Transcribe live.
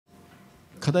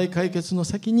課題解決の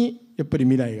先にやっぱり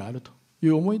未来があるとい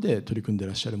う思いで取り組んでい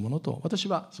らっしゃるものと、私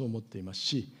はそう思っています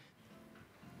し。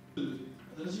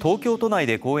東京都内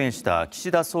で講演した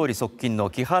岸田総理側近の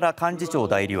木原幹事長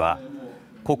代理は、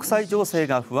国際情勢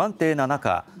が不安定な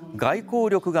中、外交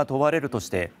力が問われるとし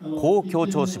てこう強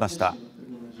調しました。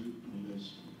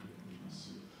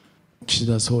岸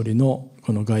田総理の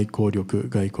この外交力、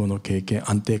外交の経験、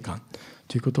安定感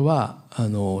ということは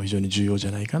非常に重要じ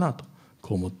ゃないかなと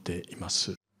こう思っていま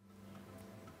す。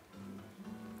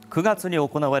9月に行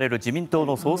われる自民党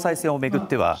の総裁選をめぐっ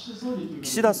ては、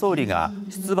岸田総理が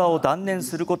出馬を断念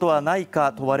することはない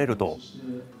か問われると、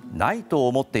ないと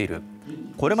思っている、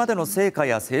これまでの成果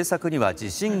や政策には自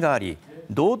信があり、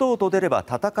堂々と出れば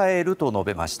戦えると述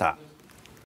べました。